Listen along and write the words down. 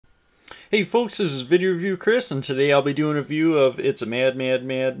Hey folks, this is Video Review Chris, and today I'll be doing a review of It's a Mad, Mad,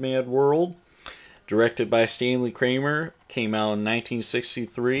 Mad, Mad World, directed by Stanley Kramer, came out in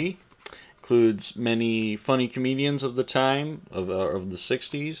 1963, includes many funny comedians of the time, of the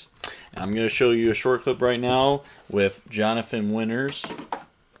 60s. And I'm going to show you a short clip right now with Jonathan Winters.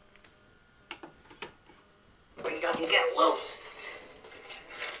 He doesn't get loose.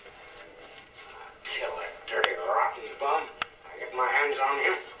 Kill that dirty, rotten bum. I get my hands on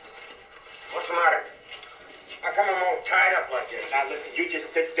him. What's the matter? How come I'm all tied up like this? Now listen, you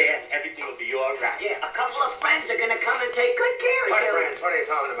just sit there and everything will be all right. Yeah, a couple of friends are gonna come and take good care of What you. friends? What are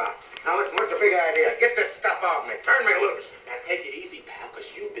you talking about? Now listen, what's the big idea? Get this stuff off me. Turn me loose. Now take it easy, pal,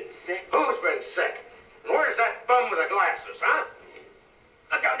 because you've been sick. Who's been sick? And where's that bum with the glasses, huh?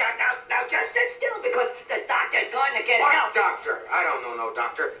 Now, just sit still because the doctor's going to get What help. doctor? I don't know no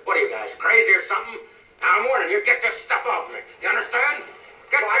doctor. What are you guys, crazy or something? Now I'm warning you, get this stuff off me. You understand?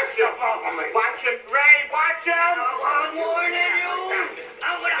 Get this stuff off of me. Watch him, Ray, watch him! Oh, I'm warning you.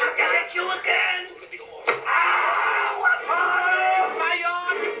 I'm gonna get you again. My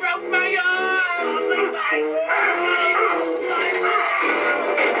arm, you broke my arm!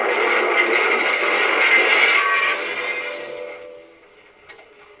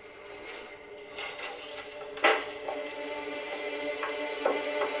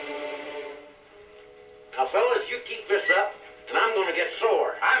 Now, fellas, you keep this up, and I'm gonna get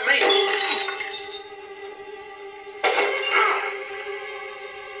sore. I mean it.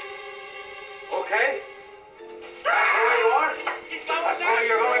 Okay? That's the way you want it? That's the way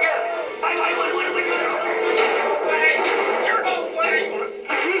you're gonna get it.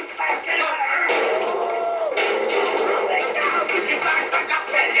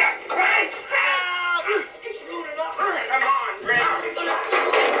 Come on, Red.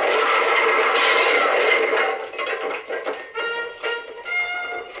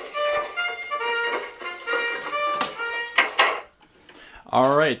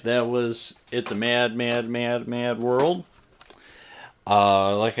 Alright, that was It's a Mad, Mad, Mad, Mad World.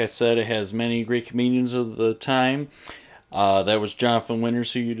 Like I said, it has many great comedians of the time. That was Jonathan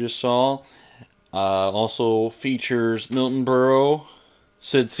Winters, who you just saw. Also features Milton Berle,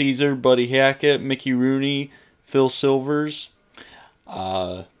 Sid Caesar, Buddy Hackett, Mickey Rooney, Phil Silvers.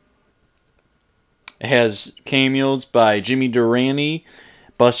 It has cameos by Jimmy Durante,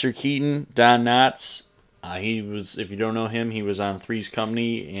 Buster Keaton, Don Knotts. He was, if you don't know him, he was on Three's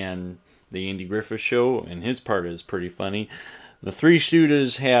Company and the Andy Griffith Show, and his part is pretty funny. The Three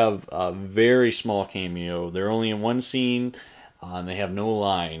Stooges have a very small cameo. They're only in one scene, and they have no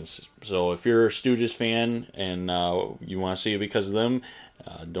lines. So if you're a Stooges fan and you want to see it because of them,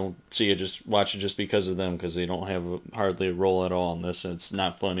 don't see it, just watch it just because of them, because they don't have hardly a role at all in this, and it's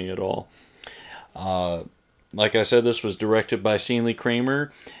not funny at all. Like I said, this was directed by Stanley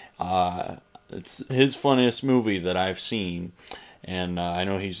Kramer. It's his funniest movie that I've seen, and I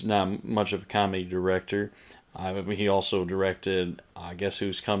know he's not much of a comedy director. He also directed Guess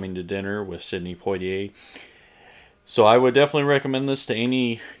Who's Coming to Dinner with Sidney Poitier. So I would definitely recommend this to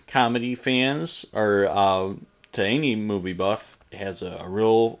any comedy fans, or to any movie buff. It has a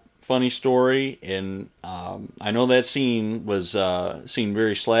real funny story, and I know that scene was seen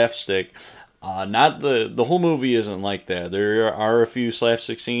very slapstick. Not the whole movie isn't like that. There are a few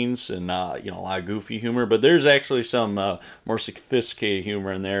slapstick scenes and a lot of goofy humor, but there's actually some more sophisticated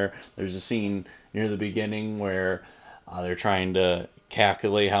humor in there. There's a scene near the beginning where they're trying to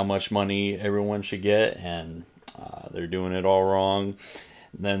calculate how much money everyone should get, and they're doing it all wrong.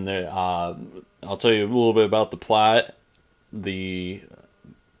 And then I'll tell you a little bit about the plot. The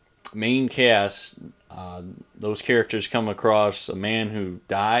main cast, those characters come across a man who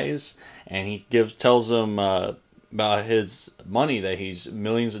dies, and he tells them about his money, that he's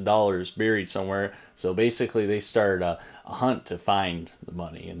millions of dollars buried somewhere. So basically they start a hunt to find the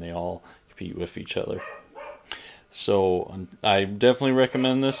money, and they all compete with each other. So I definitely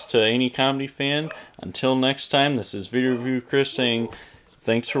recommend this to any comedy fan. Until next time, this is Video Review Chris saying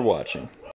thanks for watching.